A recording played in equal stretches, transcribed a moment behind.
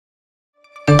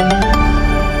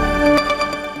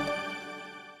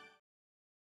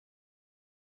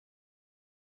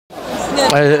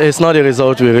It's not the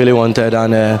result we really wanted,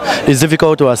 and it's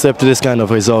difficult to accept this kind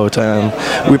of result.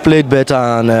 We played better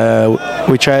and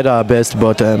we tried our best,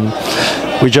 but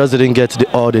we just didn't get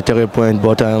all the 3 points.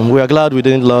 But we are glad we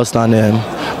didn't lose, and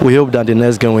we hope that the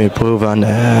next game will improve and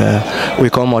we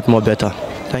come out more better.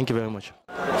 Thank you very much.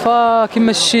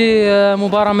 فكما شي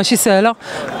مباراة ماشي سهلة،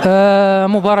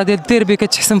 مباراة ديال الديربي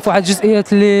كتحسم في واحد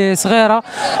الجزئيات اللي صغيرة.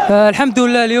 الحمد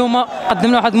لله اليوم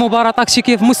قدمنا واحد المباراة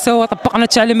تكتيكية في مستوى، طبقنا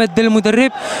التعليمات ديال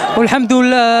المدرب، والحمد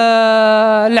لله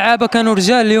اللعابة كانوا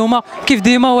رجال اليوم كيف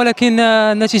ديما، ولكن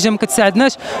النتيجة ما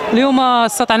كتساعدناش. اليوم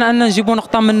استطعنا أن نجيبوا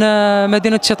نقطة من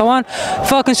مدينة التطوان،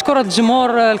 فكنشكر هذا الجمهور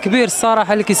الكبير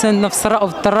الصراحة اللي كيساندنا في السراء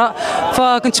وفي الضراء.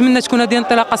 فكنتمنى تكون هذه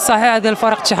الانطلاقة الصحيحة ديال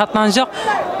فريق اتحاد طنجة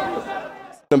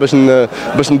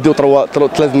باش نديو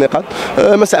 3 نقاط.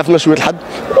 ما سعفنا شويه الحظ،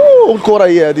 والكره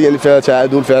هي هذه يعني فيها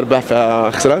تعادل، فيها ربح،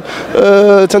 فيها خسران.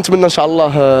 تنتمنى ان شاء الله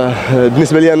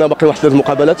بالنسبه لي انا باقي واحد 3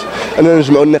 مقابلات اننا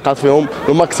نجمعوا النقاط فيهم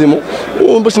الماكسيموم،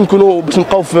 وباش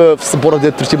نبقاو في السبوره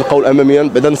ديال الترتيب، نبقاو الاماميا،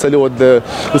 بعدا نساليو هذا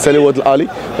الالي،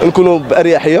 نكونوا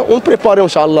باريحيه ونبريباريو ان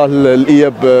شاء الله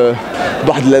الاياب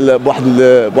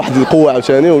بواحد القوه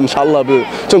عاوتاني. وان شاء الله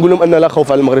تنقول لهم ان لا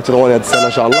خوف على المغرب التطواني هذه السنه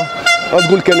ان شاء الله.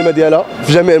 غتقول الكلمه ديالها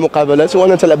في جميع المقابلات،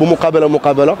 وانا تلعبوا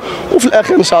مقابله وفي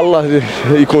الاخير ان شاء الله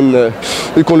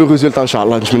يكون لو ريزولتا ان شاء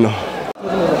الله نتمناه.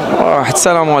 واحد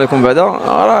السلام عليكم. بعدا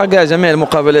راه كاع جميع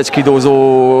المقابلات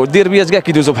كيدوزوا، الديربيات كاع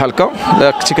كيدوزوا بحال هكا.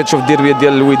 كنتي كتشوف الديربيات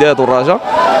ديال الوداد والرجاء،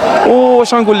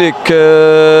 واش غنقول لك،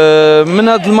 من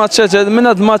هاد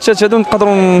الماتشات هادو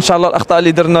نقدروا ان شاء الله الاخطاء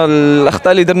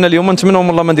اللي درنا اليوم نتمنوا من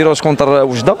الله ما نديروهاش كونتر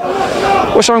وجده.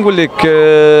 واش غنقول لك،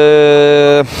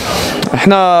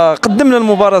 احنا قدمنا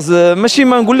المباراه ماشي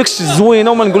ما نقولكش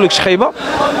زوينه وما نقولكش خايبه.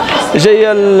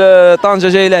 جايه طنجه،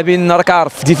 جايه لاعبين راك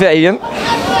عارف دفاعيا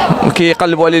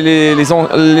كيقلبوا على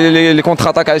لي كونتر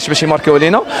اتاك علاش باش يماركيو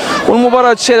علينا. والمباراه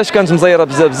هادشي علاش كانت مزيره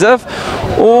بزاف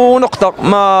ونقطه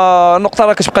النقطه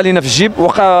راه كتبقى لينا في الجيب.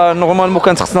 واخا نورمالمون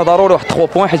كانت خصنا ضروري واحد 3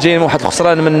 بوين، حيت جايين واحد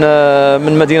الخسران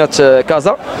من مدينه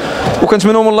كازا،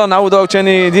 وكنتمنوا من الله نعاودوا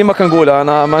عاوتاني. ديما كنقولها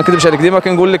انا ما نكذبش عليك، ديما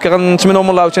كنقول لك غنتمنوا من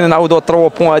الله عاوتاني نعاودوا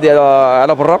 3 بوين هذه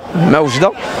على برا مع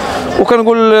وجده.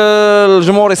 وكنقول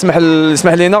الجمهور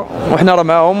يسمح لينا، وحنا راه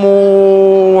معاهم،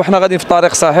 وحنا غاديين في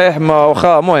الطريق صحيح.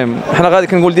 واخا المهم حنا غادي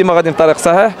كنقول ديما غاديين في الطريق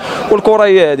صحيح، والكره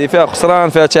هي هذه فيها خسران،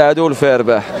 فيها تعادل، فيها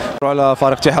رباح. على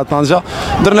فريق اتحاد طنجة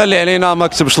درنا اللي علينا، ما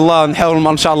كتبش الله. نحاول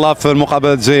ان شاء الله في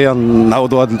المقابلات الجايه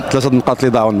نعوضوا هاد 3 نقاط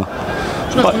اللي ضاعوا لنا.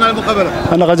 شنو تمنى على المقابله؟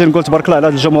 انا غادي نقول تبارك الله على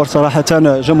هذا الجمهور، صراحه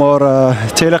جمهور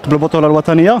تيليق بالبطوله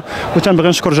الوطنيه، وتنبغي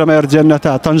نشكر الجماهير ديالنا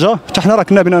تاع طنجه. حتى حنا راه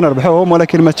كنا بنا نربحوهم،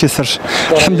 ولكن ما تيسرش.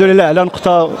 الحمد لله على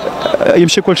نقطه،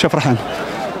 يمشي كل شيء فرحان.